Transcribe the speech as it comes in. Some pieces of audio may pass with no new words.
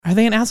Are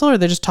they an asshole or are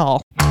they just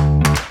tall?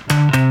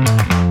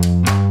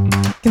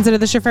 Consider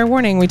this your fair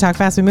warning. We talk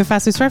fast, we move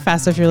fast, we swear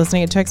fast. So if you're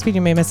listening at 2x speed,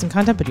 you may miss some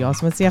content, but you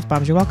also miss the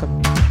F-bombs. You're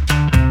welcome.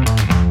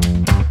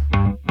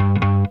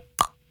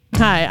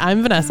 Hi,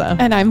 I'm Vanessa.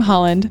 And I'm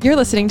Holland. You're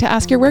listening to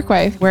Ask Your Work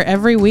Wife, where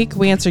every week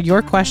we answer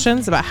your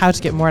questions about how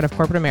to get more out of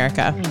corporate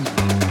America.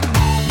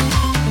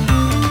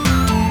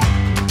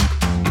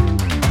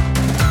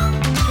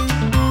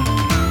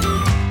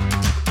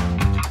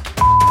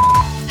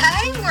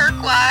 Hey,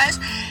 Workwise.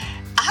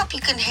 I hope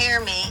you can hear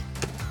me.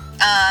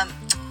 I'm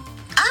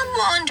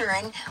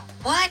wondering,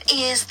 what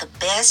is the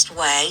best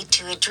way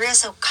to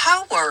address a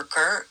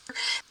coworker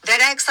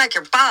that acts like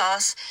your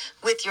boss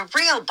with your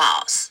real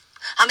boss?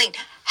 I mean,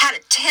 how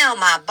to tell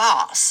my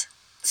boss.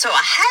 So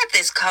I have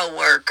this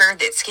coworker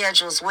that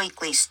schedules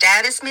weekly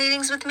status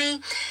meetings with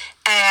me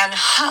and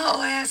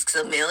asks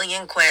a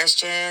million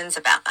questions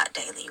about my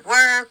daily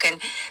work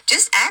and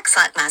just acts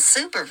like my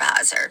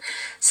supervisor.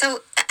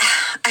 So,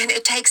 and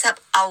it takes up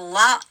a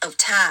lot of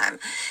time.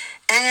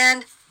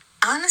 And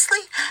honestly,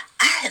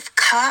 I have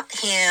caught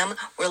him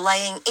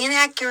relaying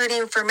inaccurate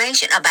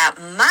information about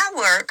my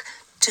work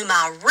to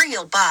my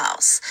real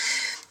boss.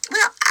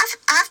 Well,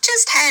 I've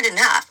just had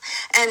enough,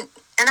 and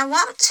I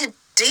want to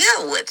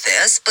deal with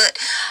this, but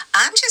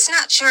I'm just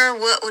not sure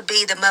what would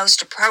be the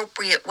most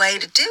appropriate way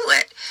to do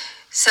it.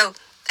 So,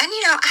 and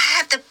I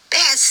have the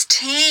best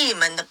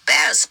team and the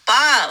best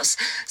boss.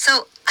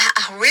 So,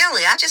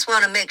 I just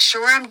want to make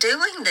sure I'm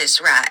doing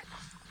this right.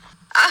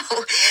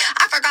 Oh,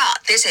 I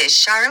forgot. This is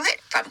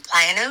Charlotte from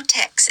Plano,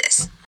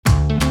 Texas.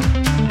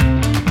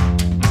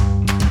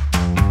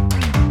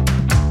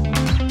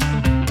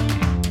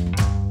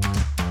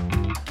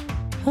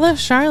 Hello,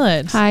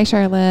 Charlotte. Hi,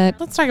 Charlotte.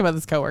 Let's talk about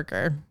this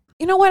coworker.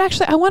 You know what?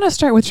 Actually, I want to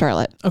start with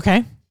Charlotte.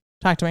 Okay.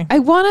 Talk to me. I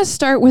want to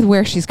start with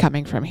where she's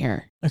coming from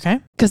here. Okay.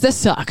 Because this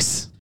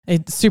sucks.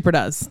 It super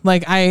does.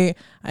 Like I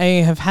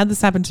have had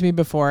this happen to me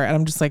before, and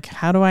I'm just like,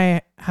 how do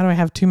I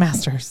have two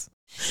masters?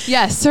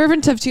 Yes,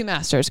 servant of two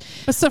masters.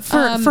 But so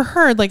for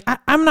her, like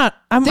I'm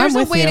there's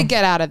with a way you. to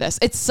get out of this.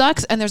 It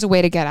sucks, and there's a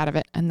way to get out of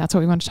it, and that's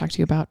what we want to talk to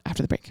you about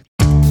after the break.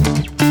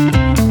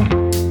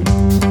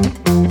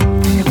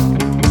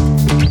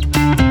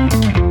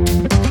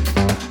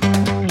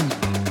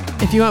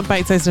 If you want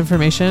bite-sized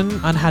information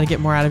on how to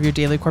get more out of your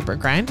daily corporate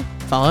grind,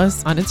 follow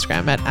us on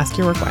Instagram at Ask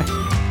Your Work Wife.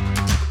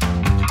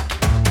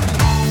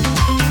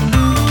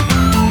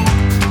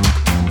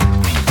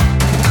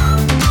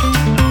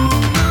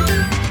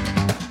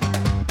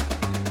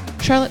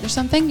 Charlotte, there's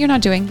something you're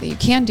not doing that you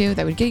can do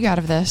that would get you out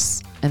of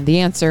this. And the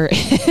answer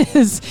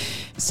is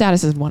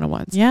statuses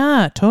 101s.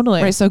 Yeah,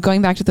 totally. Right. So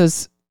going back to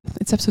those,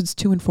 it's episodes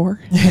 2 and 4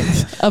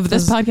 of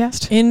this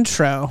podcast.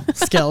 Intro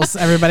skills,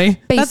 everybody.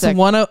 Basic.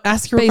 That's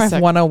Ask Your Work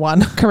Wife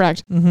 101.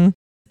 Correct. Mm-hmm.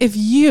 If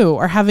you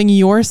are having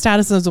your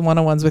statuses and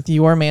 101s with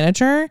your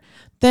manager,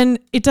 then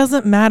it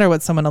doesn't matter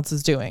what someone else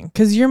is doing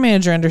because your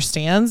manager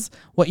understands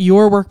what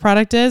your work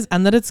product is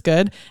and that it's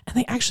good. And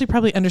they actually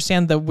probably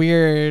understand the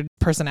weird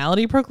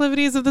personality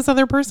proclivities of this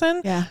other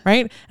person. Yeah.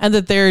 Right. And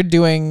that they're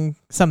doing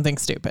something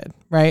stupid.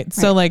 Right.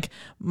 So like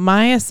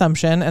my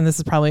assumption, and this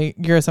is probably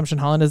your assumption,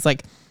 Holland, is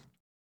like,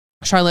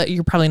 Charlotte,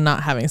 you're probably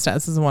not having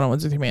statuses and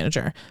 101s with your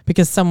manager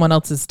because someone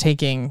else is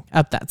taking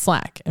up that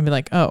slack and be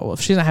like, oh, well,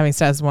 if she's not having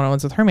status and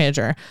 101s with her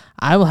manager,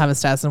 I will have a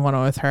status and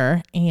 101 with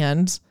her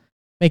and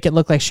make it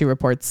look like she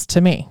reports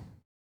to me.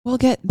 We'll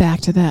get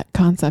back to that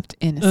concept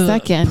in a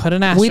second. Put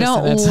an asterisk We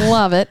don't in it.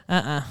 love it.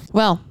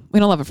 Well, we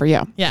don't love it for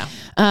you. Yeah.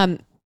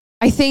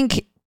 I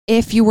think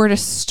if you were to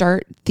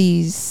start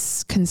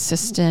these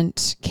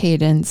consistent,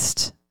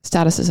 cadenced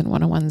statuses and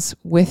 101s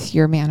with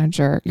your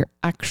manager, your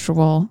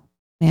actual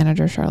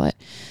manager, Charlotte,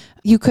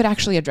 you could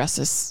actually address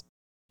this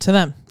to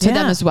them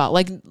as well.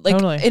 Like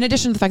totally. In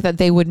addition to the fact that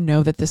they would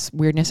know that this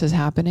weirdness is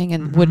happening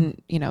and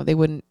they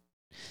wouldn't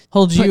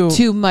hold you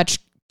too much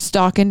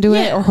stock into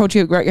it or hold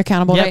you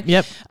accountable. Yep, right?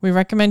 Yep. We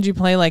recommend you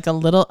play like a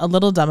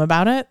little dumb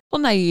about it. A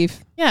little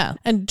naive. Yeah.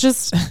 And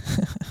just,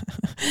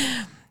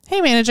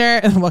 hey manager,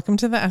 and welcome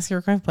to the Ask Your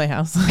Work Wife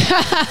Playhouse.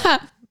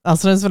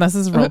 Also known as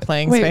Vanessa's role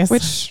playing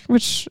space.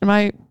 Which am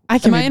I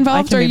can be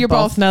involved or you're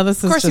both? No, this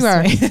is of course just you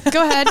are. me.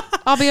 Go ahead.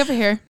 I'll be over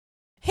here.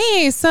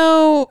 Hey,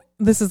 so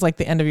this is like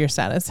the end of your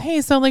status.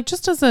 Hey, so like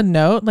just as a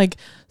note, like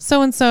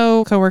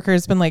so-and-so coworker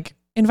has been like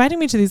inviting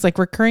me to these like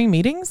recurring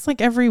meetings like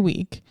every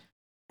week.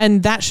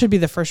 And that should be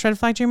the first red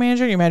flag to your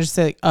manager. Your manager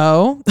say like,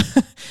 oh,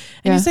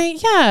 and you say,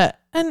 yeah.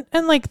 And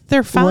like,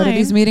 they're fine. What are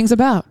these meetings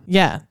about?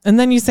 Yeah. And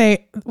then you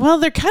say, well,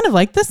 they're kind of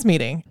like this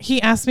meeting. He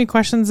asked me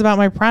questions about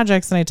my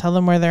projects and I tell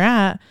them where they're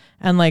at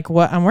and like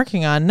what I'm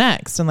working on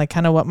next and like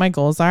kind of what my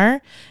goals are.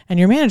 And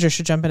your manager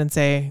should jump in and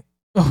say,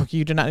 oh,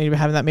 you do not need to be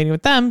having that meeting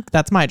with them.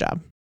 That's my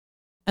job.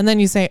 And then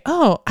you say,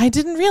 oh, I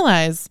didn't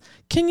realize.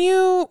 Can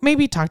you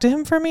maybe talk to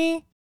him for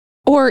me?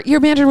 Or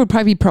your manager would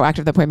probably be proactive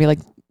at that point and be like,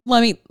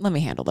 let me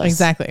handle this.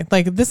 Exactly.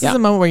 Like this is a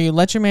moment where you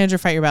let your manager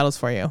fight your battles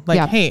for you.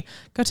 Like, hey,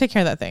 go take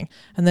care of that thing.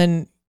 And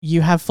then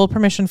you have full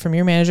permission from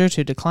your manager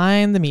to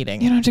decline the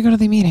meeting. You don't have to go to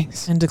the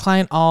meetings. And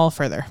decline all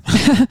further.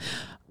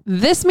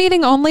 This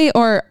meeting only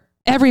or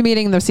Every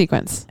meeting in the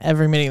sequence.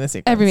 Every meeting in the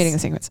sequence. Every meeting in the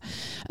sequence.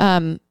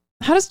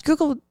 How does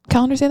Google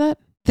Calendar say that?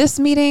 This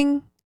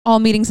meeting, all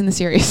meetings in the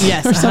series.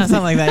 Yes, or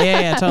something like that.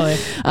 Yeah, totally.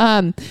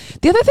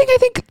 The other thing I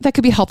think that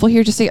could be helpful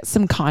here, just to get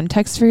some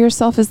context for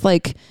yourself, is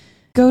like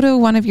go to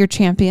one of your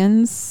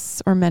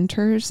champions or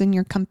mentors in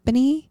your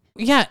company.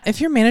 Yeah, if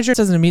your manager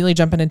doesn't immediately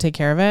jump in and take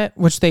care of it,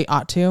 which they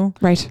ought to,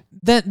 right?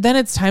 Then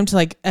it's time to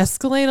like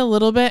escalate a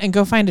little bit and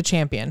go find a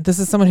champion. This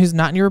is someone who's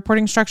not in your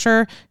reporting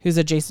structure, who's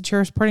adjacent to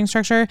your reporting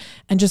structure,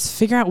 and just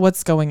figure out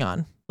what's going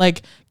on.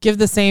 Like give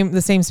the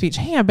same speech.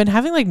 Hey, I've been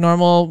having like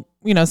normal,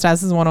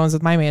 statuses and one-on-ones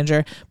with my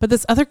manager, but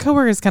this other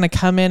coworker has kind of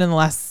come in the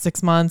last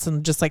 6 months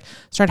and just like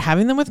start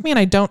having them with me. And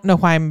I don't know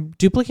why I'm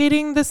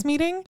duplicating this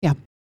meeting. Yeah.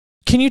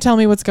 Can you tell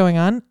me what's going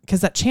on?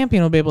 Because that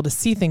champion will be able to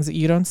see things that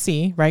you don't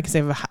see, right? Because they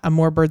have a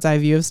more bird's eye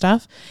view of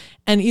stuff,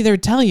 and either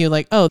tell you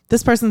like, oh,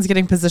 this person's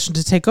getting positioned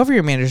to take over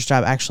your manager's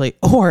job actually,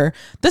 or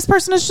this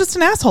person is just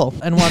an asshole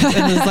and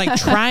is like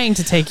trying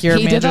to take your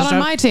manager's job. He did that on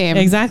my team.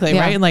 Exactly.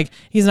 Yeah. Right. And like,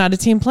 he's not a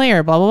team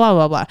player, blah, blah, blah,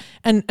 blah, blah.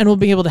 And we'll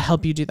be able to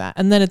help you do that.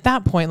 And then at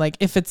that point, like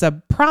if it's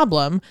a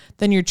problem,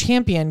 then your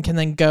champion can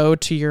then go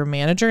to your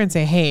manager and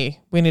say, hey,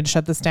 we need to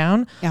shut this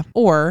down. Yeah.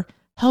 Or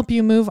help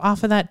you move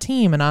off of that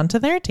team and onto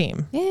their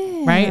team.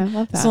 Yeah. Right. I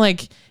love that. So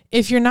like,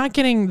 if you're not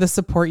getting the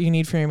support you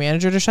need from your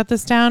manager to shut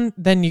this down,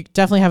 then you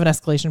definitely have an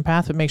escalation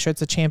path, but make sure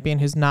it's a champion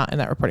who's not in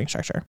that reporting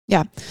structure.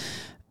 Yeah.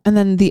 And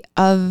then the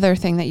other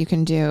thing that you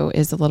can do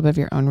is a little bit of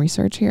your own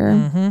research here.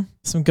 Mm-hmm.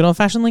 Some good old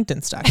fashioned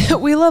LinkedIn stalking.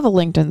 We love a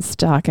LinkedIn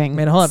stalking.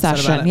 Made a whole episode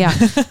session. about it.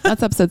 Yeah.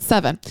 That's episode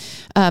 7.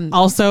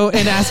 Also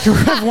in Ask a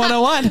Rev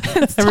 101.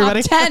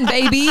 Everybody. Top 10,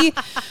 baby.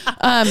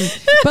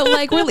 But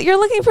like, you're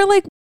looking for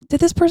like, did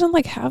this person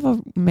like have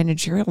a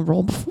managerial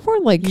role before?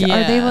 Like,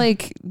 are they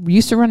like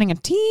used to running a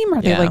team?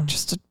 Are they like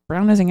just a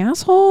brown-nosing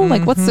asshole?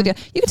 Like, what's the deal?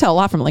 You can tell a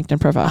lot from LinkedIn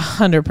profile.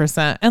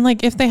 100%. And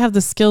like, if they have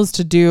the skills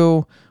to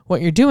do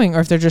what you're doing,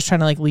 or if they're just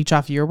trying to like leech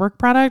off your work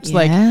product,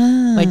 like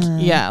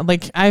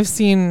I've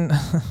seen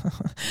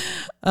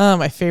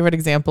my favorite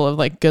example of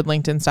like good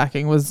LinkedIn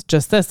stalking was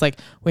just this. Like,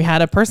 we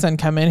had a person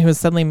come in who was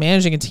suddenly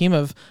managing a team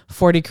of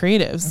 40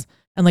 creatives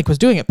and like was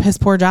doing a piss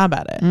poor job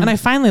at it. And I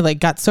finally like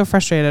got so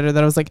frustrated at her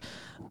that I was like,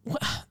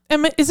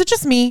 is it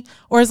just me,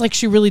 or is like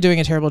she really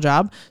doing a terrible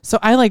job? So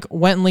I like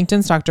went and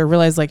LinkedIn stalked her,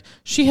 realized like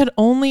she had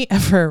only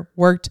ever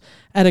worked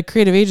at a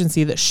creative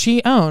agency that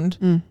she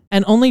owned,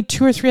 and only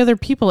 2 or 3 other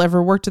people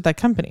ever worked at that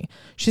company.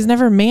 She's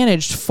never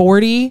managed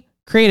 40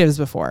 creatives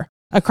before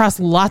across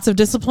lots of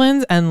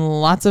disciplines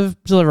and lots of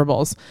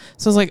deliverables.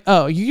 So I was like,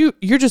 oh,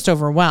 you're just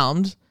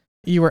overwhelmed.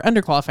 You were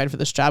underqualified for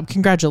this job.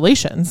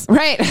 Congratulations.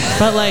 Right.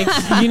 But like,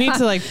 you need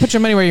to like put your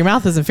money where your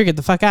mouth is and figure it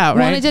the fuck out.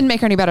 Right. Well, it didn't make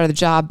her any better at the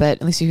job,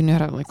 but at least you knew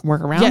how to like work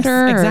around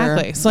her.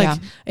 Exactly. So like,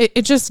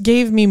 it just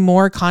gave me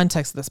more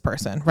context to this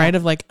person, right?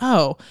 Of like,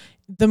 oh,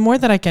 the more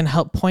that I can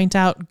help point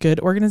out good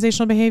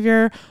organizational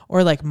behavior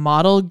or like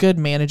model good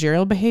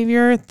managerial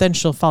behavior, then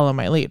she'll follow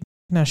my lead.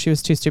 No, she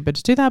was too stupid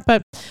to do that,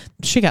 but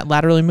she got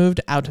laterally moved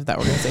out of that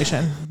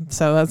organization.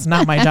 So that's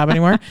not my job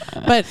anymore.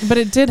 But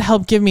it did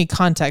help give me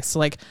context to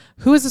like,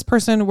 who is this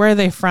person? Where are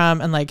they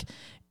from? And like,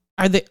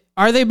 are they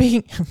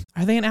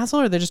an asshole,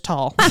 or are they just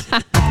tall?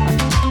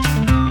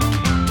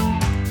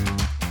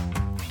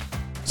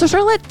 So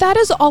Charlotte, that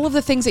is all of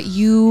the things that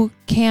you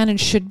can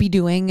and should be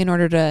doing in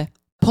order to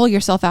pull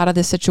yourself out of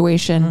this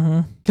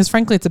situation. Because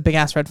frankly, it's a big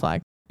ass red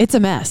flag. It's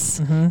a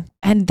mess.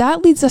 And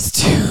that leads us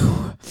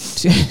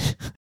to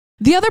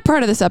the other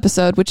part of this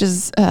episode, which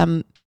is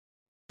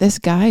this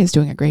guy is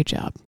doing a great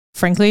job.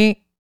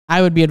 Frankly,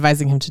 I would be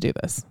advising him to do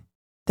this.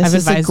 This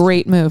is a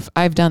great move.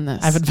 I've done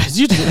this. I've advised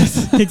you to do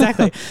this.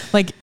 Exactly.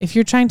 Like if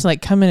you're trying to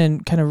like come in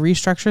and kind of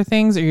restructure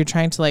things, or you're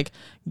trying to like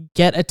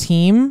get a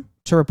team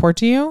to report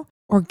to you,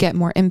 or get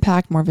more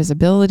impact, more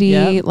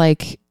visibility,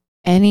 like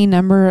any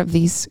number of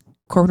these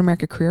corporate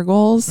America career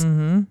goals,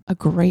 a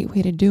great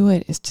way to do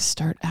it is to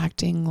start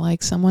acting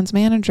like someone's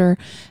manager,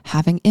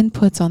 having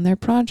inputs on their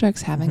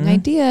projects, having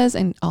ideas,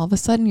 and all of a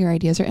sudden your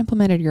ideas are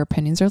implemented, your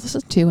opinions are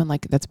listened to, and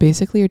like that's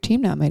basically your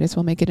team now. Might as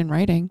well make it in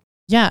writing.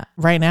 Yeah,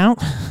 right now,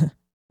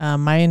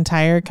 my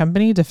entire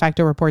company de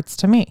facto reports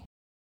to me.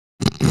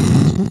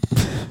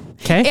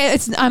 Okay,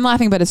 I'm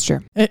laughing, but it's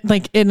true.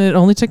 It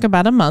only took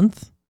about a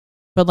month,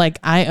 but like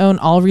I own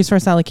all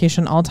resource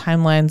allocation, all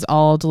timelines,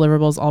 all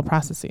deliverables, all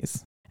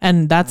processes.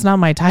 And that's not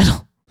my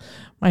title.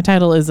 My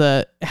title has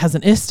an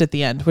IST at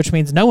the end, which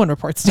means no one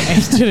reports to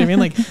me. Do you know what I mean?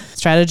 Like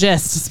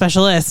strategist,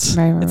 specialist.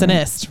 Right, it's an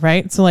IST,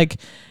 right? So like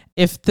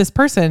if this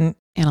person...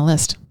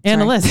 Analyst. Yeah.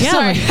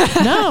 Sorry.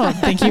 No,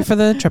 thank you for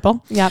the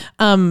triple. Yep.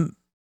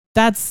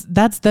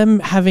 That's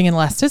them having an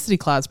elasticity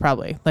clause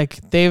probably.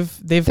 Like they're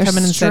come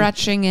in and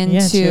stretching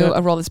into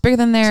a role that's bigger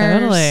than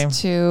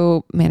theirs,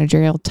 to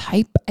managerial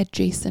type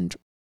adjacent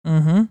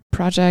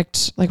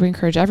project. Like we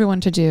encourage everyone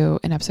to do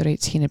in episode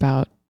 18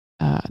 about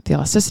the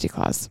elasticity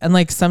clause. And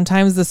like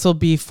sometimes this will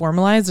be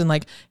formalized and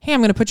like, hey, I'm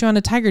going to put you on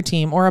a tiger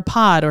team or a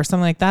pod or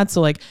something like that. So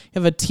like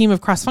you have a team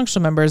of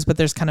cross-functional members, but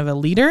there's kind of a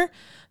leader.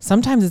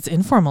 Sometimes it's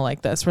informal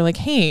like this. We're like,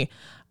 hey,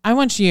 I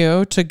want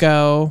you to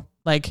go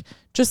like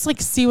just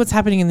like see what's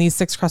happening in these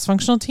 6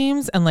 cross-functional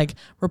teams and like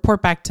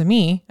report back to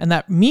me. And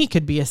that me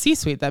could be a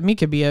C-suite, that me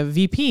could be a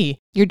VP.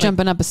 You're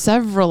jumping up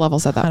several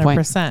levels at that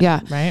 100%, point.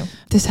 Yeah. Right.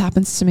 This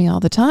happens to me all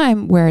the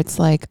time where it's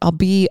like, I'll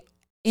be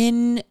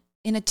in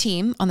a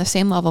team on the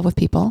same level with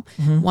people,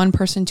 1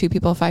 person, 2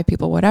 people, 5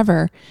 people,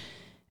 whatever.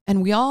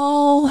 And we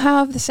all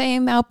have the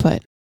same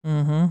output,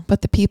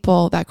 but the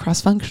people that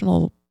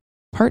cross-functional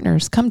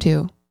partners come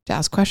to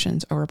ask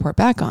questions or report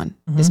back on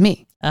is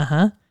me.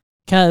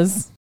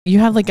 Because you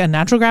have like a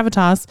natural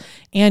gravitas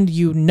and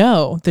you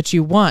know that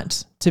you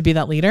want to be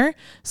that leader.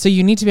 So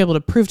you need to be able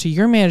to prove to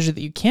your manager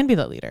that you can be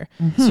that leader.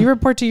 So you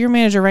report to your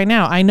manager right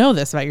now. I know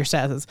this about your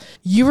statuses.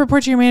 You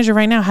report to your manager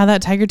right now how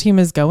that Tiger team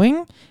is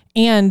going,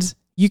 and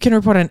you can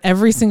report on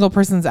every single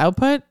person's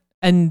output.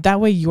 And that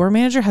way your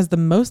manager has the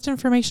most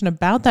information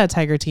about that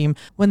Tiger team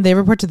when they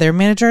report to their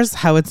managers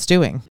how it's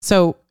doing.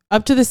 So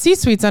up to the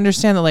C-suites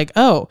understand that like,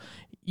 oh,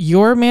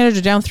 your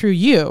manager down through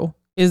you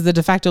is the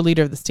de facto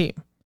leader of this team.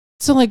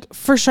 So like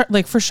for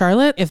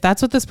Charlotte, if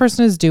that's what this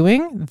person is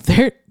doing,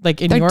 they're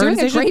like in your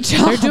organization, doing a great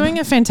job. They're doing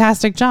a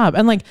fantastic job.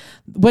 And like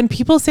when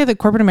people say that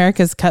corporate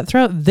America is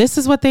cutthroat, this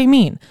is what they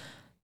mean.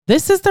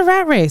 This is the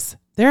rat race.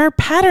 There are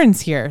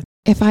patterns here.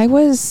 If I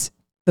was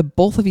the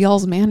both of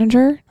y'all's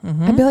manager,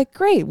 I'd be like,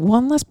 great,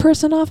 1 less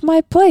person off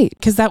my plate.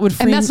 Because that would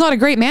free... And that's not a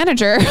great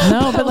manager.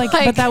 No, but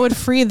but that would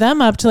free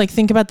them up to like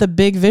think about the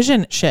big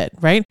vision shit,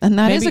 right? And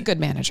that is a good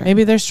manager.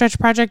 Maybe their stretch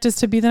project is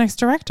to be the next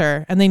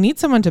director and they need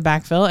someone to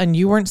backfill and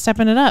you weren't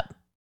stepping it up.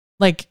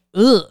 Like,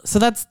 ugh. So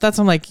that's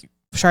I'm like,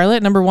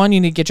 Charlotte, number 1, you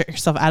need to get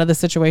yourself out of the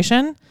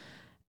situation.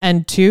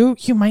 And 2,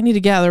 you might need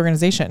to get out of the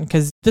organization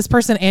because this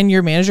person and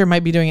your manager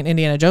might be doing an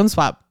Indiana Jones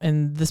swap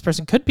and this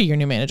person could be your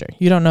new manager.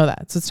 You don't know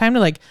that. So it's time to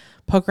like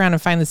poke around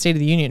and find the state of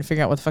the union and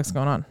figure out what the fuck's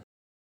going on.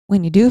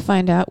 When you do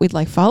find out, we'd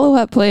like follow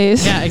up,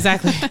 please. Yeah,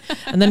 exactly.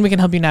 And then we can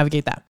help you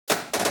navigate that.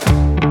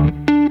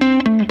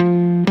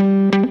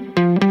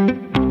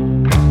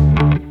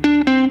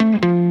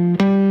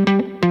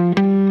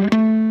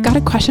 Got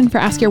a question for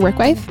Ask Your Work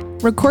Wife?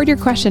 Record your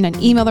question and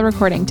email the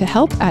recording to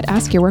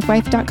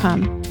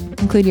help@askyourworkwife.com.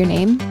 Include your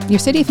name, your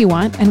city if you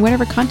want, and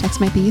whatever context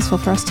might be useful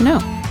for us to know.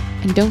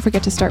 And don't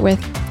forget to start with,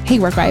 hey,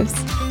 work wives.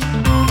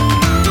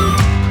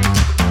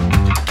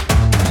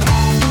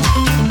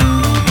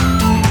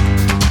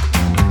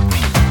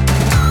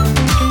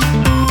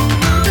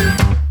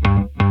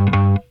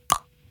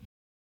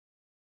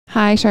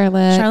 Hi,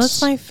 Charlotte.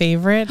 Charlotte's my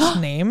favorite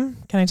name.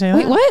 Can I tell you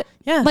Wait, that? what?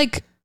 Yeah.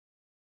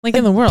 Like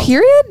in the world.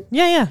 Period?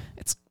 Yeah.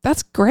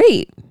 That's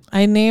great.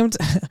 I named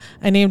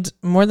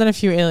more than a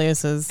few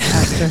aliases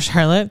after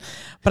Charlotte,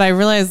 but I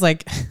realized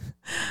like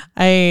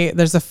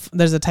there's a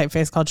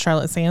typeface called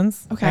Charlotte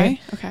Sands.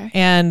 Okay.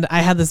 And I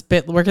had this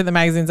bit working at the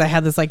magazines. I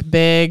had this like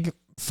big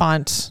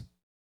font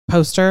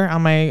poster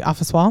on my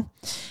office wall,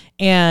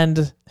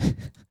 and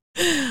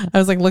I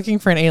was like looking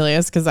for an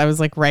alias because I was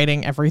like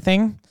writing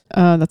everything.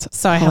 That's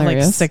so I have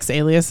like 6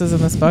 aliases in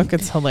this book.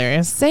 It's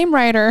hilarious. Same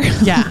writer.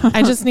 Yeah.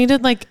 I just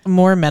needed like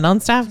more men on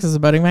staff because it's a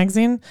boating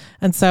magazine.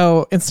 And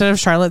so instead of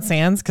Charlotte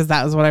Sands, because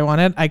that was what I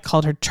wanted, I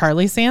called her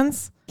Charlie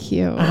Sands.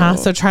 Cute.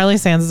 So Charlie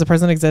Sands is a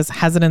person that exists,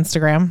 has an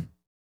Instagram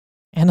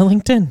and a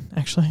LinkedIn,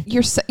 actually.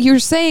 You're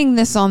saying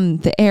this on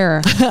the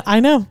air. I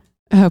know.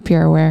 I hope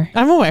you're aware.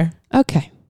 I'm aware. Okay.